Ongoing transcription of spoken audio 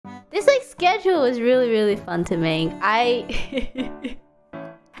schedule was really fun to make. At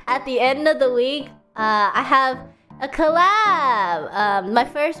the end of the week, I have a collab. My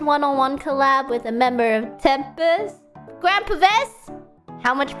first one-on-one collab with a member of Tempest. Grandpa Vest!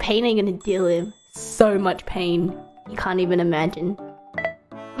 How much pain are you gonna deal with? So much pain. You can't even imagine.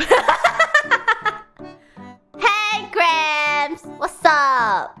 Hey, Gramps! What's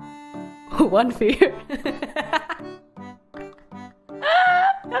up? One fear.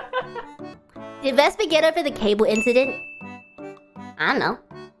 Did Vespa get over the cable incident? I don't know.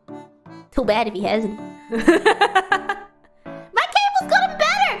 Too bad if he hasn't. My cable's gotten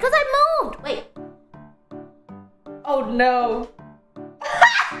better because I moved! Wait. Oh no.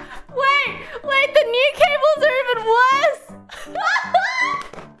 Wait, the new cables are even worse!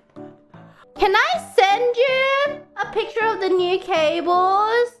 Can I send you a picture of the new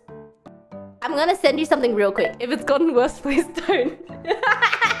cables? I'm gonna send you something real quick. If it's gotten worse, please don't.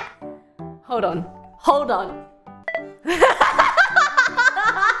 Hold on.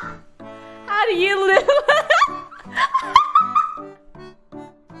 How do you live?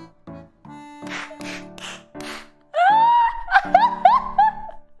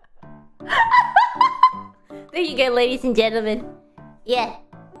 There you go, ladies and gentlemen. Yeah.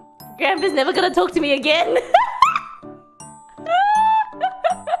 Grandpa's never gonna talk to me again.